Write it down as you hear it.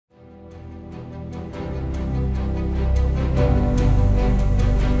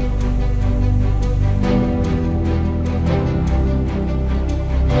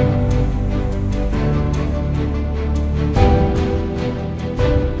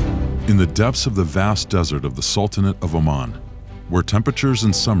In the depths of the vast desert of the Sultanate of Oman, where temperatures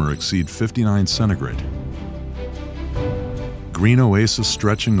in summer exceed 59 centigrade, green oasis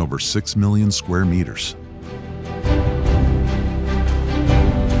stretching over 6 million square meters.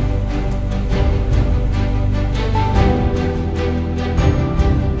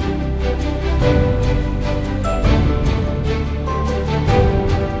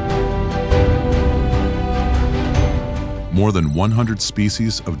 More than 100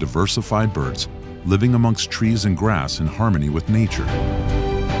 species of diversified birds living amongst trees and grass in harmony with nature.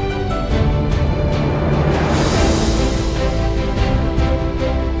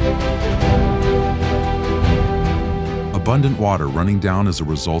 Abundant water running down as a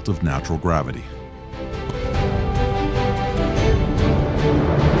result of natural gravity.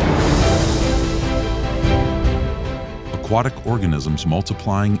 Aquatic organisms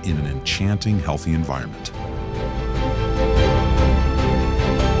multiplying in an enchanting, healthy environment.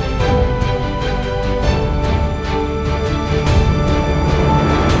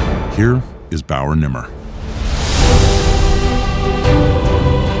 Here is BAUER Nimr.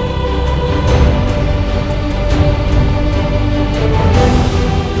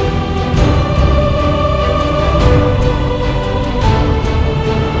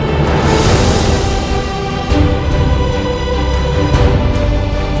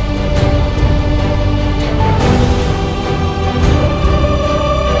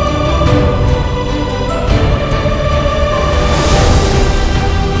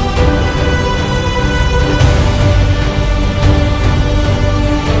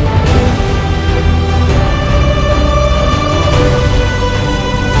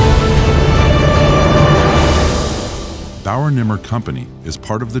 BAUER Nimr Company is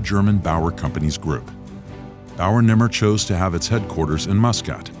part of the German BAUER Companies Group. BAUER Nimr chose to have its headquarters in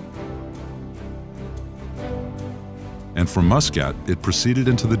Muscat. And from Muscat, it proceeded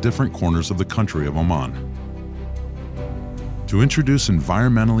into the different corners of the country of Oman to introduce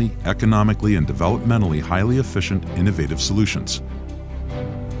environmentally, economically, and developmentally highly efficient, innovative solutions.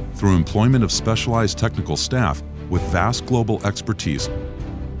 Through employment of specialized technical staff with vast global expertise,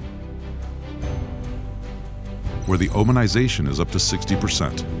 where the Omanization is up to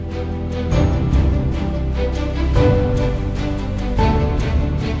 60%.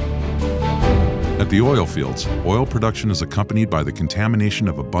 At the oil fields, oil production is accompanied by the contamination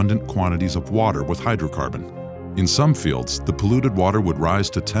of abundant quantities of water with hydrocarbon. In some fields, the polluted water would rise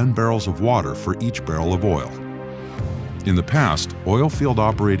to 10 barrels of water for each barrel of oil. In the past, oil field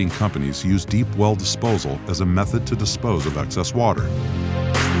operating companies used deep well disposal as a method to dispose of excess water.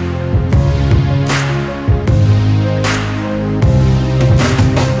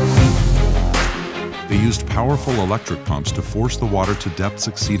 They used powerful electric pumps to force the water to depths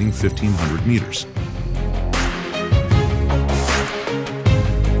exceeding 1,500 meters.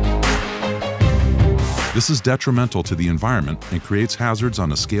 This is detrimental to the environment and creates hazards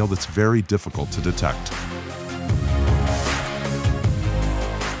on a scale that's very difficult to detect.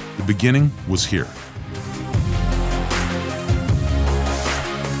 The beginning was here.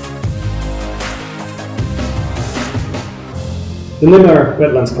 The Nimr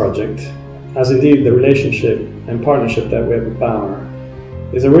Wetlands Project, as indeed the relationship and partnership that we have with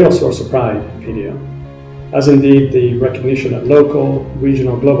BAUER, is a real source of pride in PDO, as indeed the recognition at local,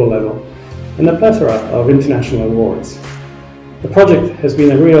 regional, global level, and a plethora of international awards. The project has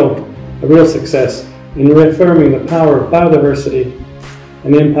been a real success in reaffirming the power of biodiversity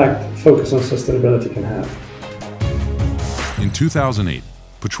and the impact focus on sustainability can have. In 2008,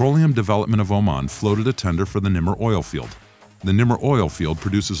 Petroleum Development of Oman floated a tender for the Nimr Oilfield. The Nimr Oilfield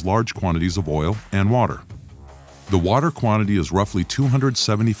produces large quantities of oil and water. The water quantity is roughly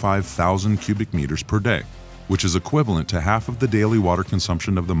 275,000 cubic meters per day, which is equivalent to half of the daily water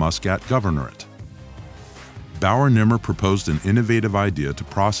consumption of the Muscat governorate. BAUER Nimr proposed an innovative idea to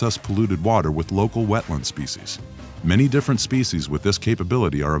process polluted water with local wetland species. Many different species with this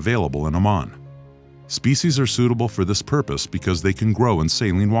capability are available in Oman. Species are suitable for this purpose because they can grow in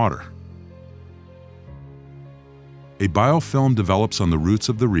saline water. A biofilm develops on the roots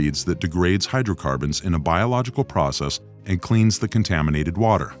of the reeds that degrades hydrocarbons in a biological process and cleans the contaminated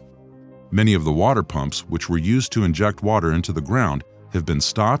water. Many of the water pumps, which were used to inject water into the ground, have been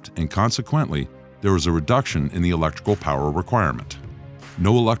stopped, and consequently, there is a reduction in the electrical power requirement.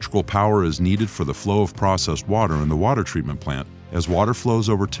 No electrical power is needed for the flow of processed water in the water treatment plant, as water flows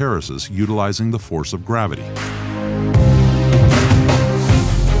over terraces utilizing the force of gravity.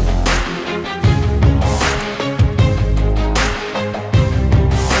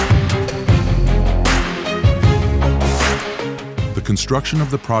 The construction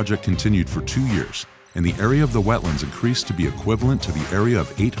of the project continued for 2 years, and the area of the wetlands increased to be equivalent to the area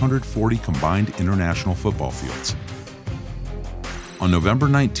of 840 combined international football fields. On November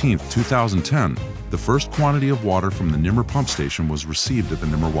 19, 2010, the first quantity of water from the Nimr pump station was received at the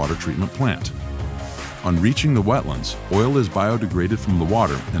Nimr water treatment plant. On reaching the wetlands, oil is biodegraded from the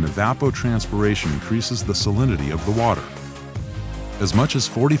water and evapotranspiration increases the salinity of the water. As much as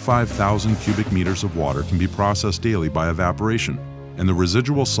 45,000 cubic meters of water can be processed daily by evaporation, and the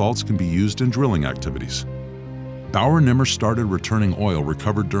residual salts can be used in drilling activities. BAUER Nimr started returning oil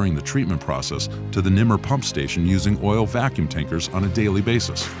recovered during the treatment process to the Nimr pump station using oil vacuum tankers on a daily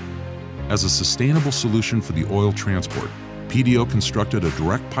basis. As a sustainable solution for the oil transport, PDO constructed a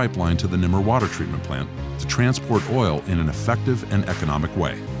direct pipeline to the Nimr water treatment plant to transport oil in an effective and economic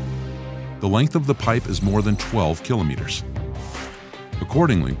way. The length of the pipe is more than 12 kilometers.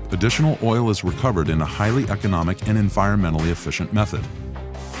 Accordingly, additional oil is recovered in a highly economic and environmentally efficient method.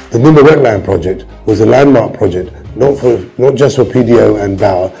 The Nimr Wetland project was a landmark project, not just for PDO and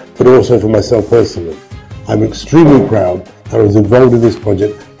BAUER, but also for myself personally. I'm extremely proud that I was involved in this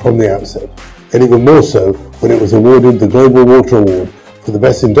project from the outset, and even more so when it was awarded the Global Water Award for the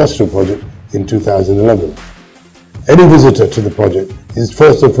Best Industrial Project in 2011. Any visitor to the project is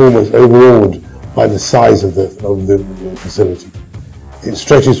first and foremost overawed by the size of the facility. It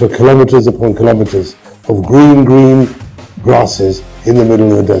stretches for kilometers upon kilometers of green grasses in the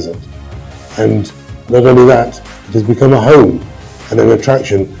middle of the desert. And not only that, it has become a home and an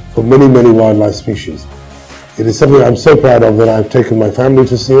attraction for many wildlife species. It is something I'm so proud of that I've taken my family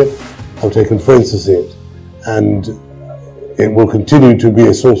to see it, I've taken friends to see it, and it will continue to be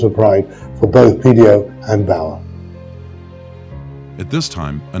a source of pride for both PDO and BAUER. At this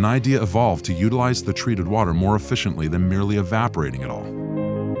time, an idea evolved to utilize the treated water more efficiently than merely evaporating it all.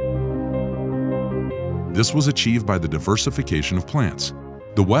 This was achieved by the diversification of plants.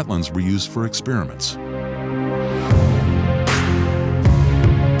 The wetlands were used for experiments.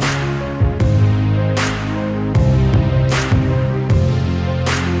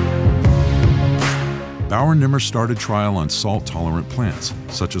 BAUER Nimr started trial on salt-tolerant plants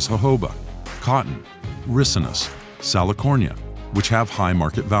such as jojoba, cotton, ricinus, salicornia, which have high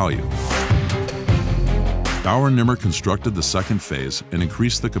market value. BAUER Nimr constructed the second phase and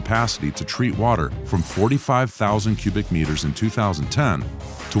increased the capacity to treat water from 45,000 cubic meters in 2010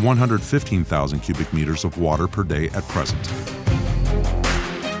 to 115,000 cubic meters of water per day at present.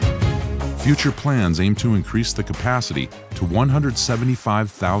 Future plans aim to increase the capacity to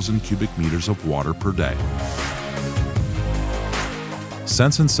 175,000 cubic meters of water per day.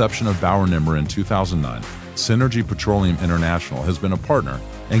 Since inception of BAUER Nimr in 2009, Synergy Petroleum International has been a partner,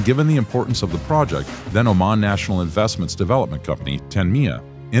 and given the importance of the project, then Oman National Investments Development Company, Tenmiya,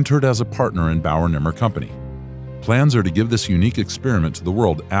 entered as a partner in BAUER Nimr Company. Plans are to give this unique experiment to the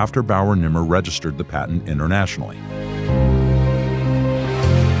world after BAUER Nimr registered the patent internationally.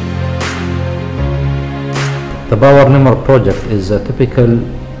 The BAUER Nimr project is a typical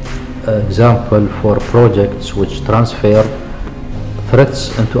example for projects which transfer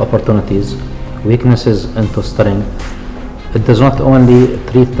threats into opportunities, weaknesses into strength. It does not only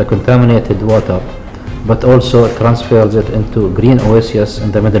treat the contaminated water, but also transfers it into green oasis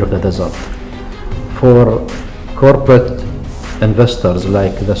in the middle of the desert. For corporate investors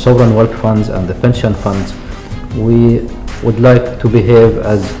like the sovereign wealth funds and the pension funds, we would like to behave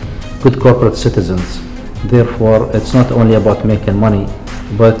as good corporate citizens. Therefore, it's not only about making money,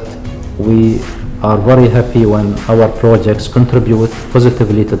 but we are very happy when our projects contribute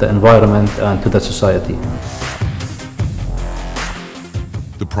positively to the environment and to the society.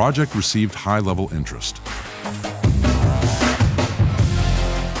 The project received high-level interest.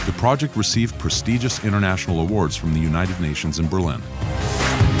 The project received prestigious international awards from the United Nations in Berlin.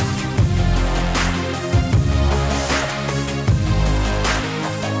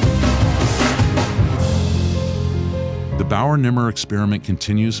 The BAUER Nimr experiment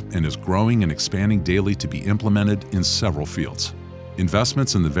continues and is growing and expanding daily to be implemented in several fields.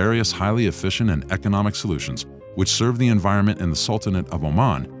 Investments in the various highly efficient and economic solutions which serve the environment in the Sultanate of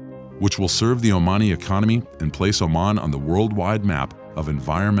Oman, which will serve the Omani economy and place Oman on the worldwide map of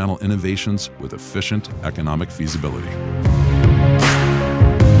environmental innovations with efficient economic feasibility.